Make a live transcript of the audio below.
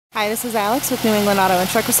Hi, this is Alex with New England Auto and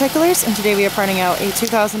Truck Recyclers, and today we are parting out a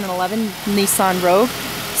 2011 Nissan Rogue,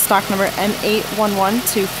 stock number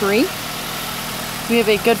M81123. We have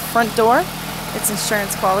a good front door, it's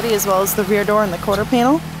insurance quality, as well as the rear door and the quarter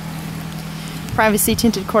panel. Privacy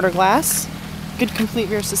tinted quarter glass, good complete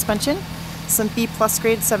rear suspension, some B+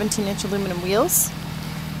 grade 17-inch aluminum wheels,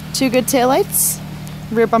 two good taillights,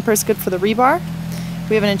 rear bumper is good for the rebar.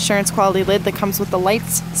 We have an insurance quality lid that comes with the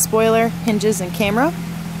lights, spoiler, hinges, and camera.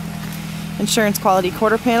 Insurance quality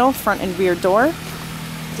quarter panel, front and rear door.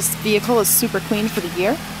 This vehicle is super clean for the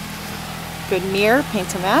year. Good mirror, paint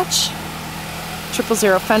to match.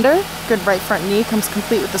 000 fender, good right front knee, comes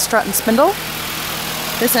complete with the strut and spindle.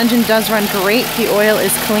 This engine does run great, the oil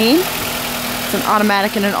is clean. It's an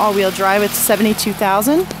automatic and an all-wheel drive, it's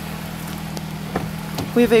 72,000.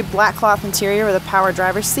 We have a black cloth interior with a power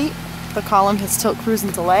driver's seat. The column has tilt, cruise,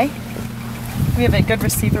 and delay. We have a good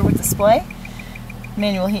receiver with display.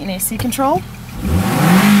 Manual heat and AC control.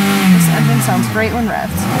 This engine sounds great when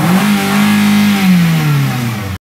revved.